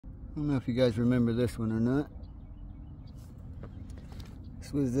I don't know if you guys remember this one or not.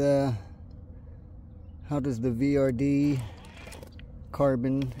 This was how does the VRD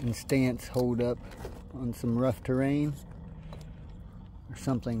carbon and stance hold up on some rough terrain or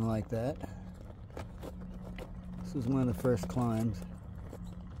something like that. This was one of the first climbs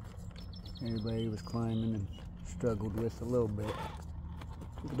everybody was climbing and struggled with a little bit.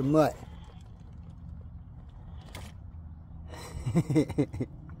 Look at the mutt.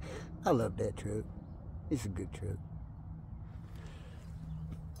 I love that truck. It's a good truck.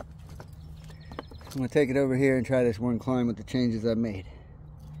 I'm going to take it over here and try this one climb with the changes I've made.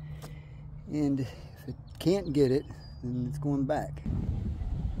 And if it can't get it, then it's going back.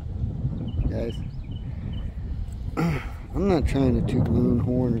 Guys, I'm not trying to toot my own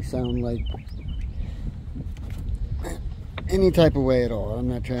horn or sound like any type of way at all. I'm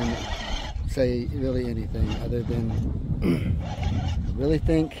not trying to say really anything other than I really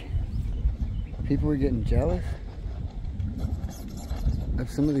think people are getting jealous of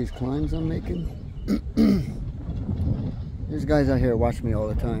some of these climbs I'm making. There's guys out here watch me all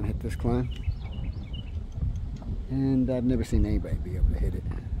the time hit this climb, and I've never seen anybody be able to hit it.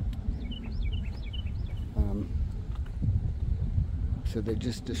 So they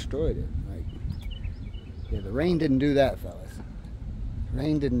just destroyed it. Like, yeah, the rain didn't do that, fellas.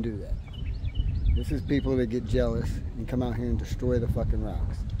 Rain didn't do that. This is people that get jealous and come out here and destroy the fucking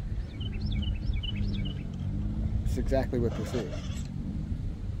rocks. That's exactly what this is.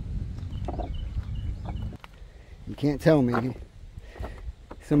 You can't tell me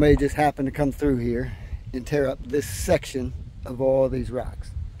somebody just happened to come through here and tear up this section of all these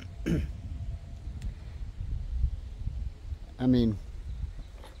rocks. I mean,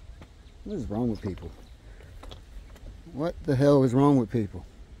 what is wrong with people? What the hell is wrong with people?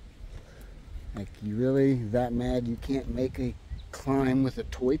 Like, you really that mad you can't make a climb with a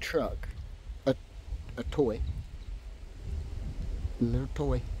toy truck? A toy. A little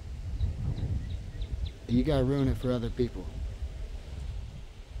toy. You gotta ruin it for other people.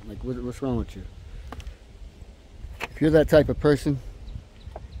 Like, what's wrong with you? If you're that type of person,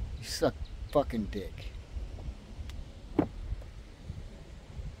 you suck fucking dick.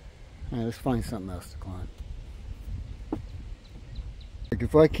 Alright, let's find something else to climb. Like,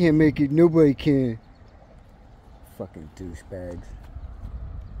 if I can't make it, nobody can. Fucking douchebags.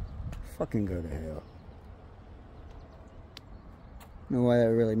 Fucking go to hell. I don't know why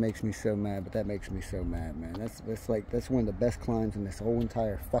that really makes me so mad, but that makes me so mad, man. That's one of the best climbs in this whole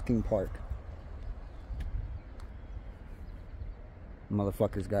entire fucking park.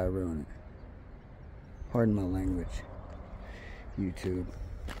 Motherfuckers gotta ruin it. Pardon my language, YouTube.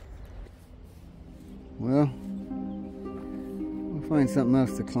 Well, we'll find something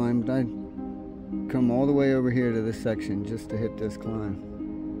else to climb, but I'd come all the way over here to this section just to hit this climb.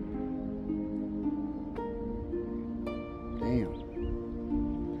 Damn.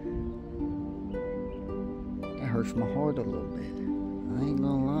 That hurts my heart a little bit. I ain't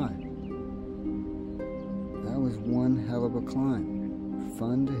gonna lie. That was one hell of a climb.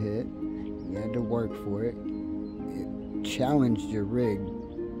 Fun to hit. You had to work for it. It challenged your rig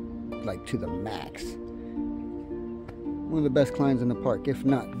like to the max. One of the best climbs in the park, if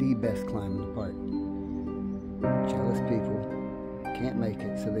not the best climb in the park. Jealous people can't make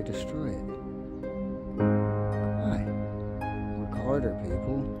it, so they destroy it. Why? Work harder,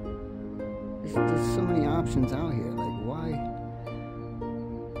 people. There's so many options out here. Like, why?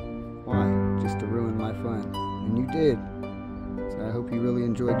 Why? Just to ruin my fun. And you did. So I hope you really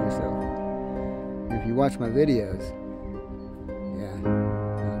enjoyed yourself. And if you watch my videos, yeah,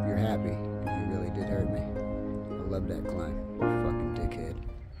 I hope you're happy. You really did hurt me. I love that climb.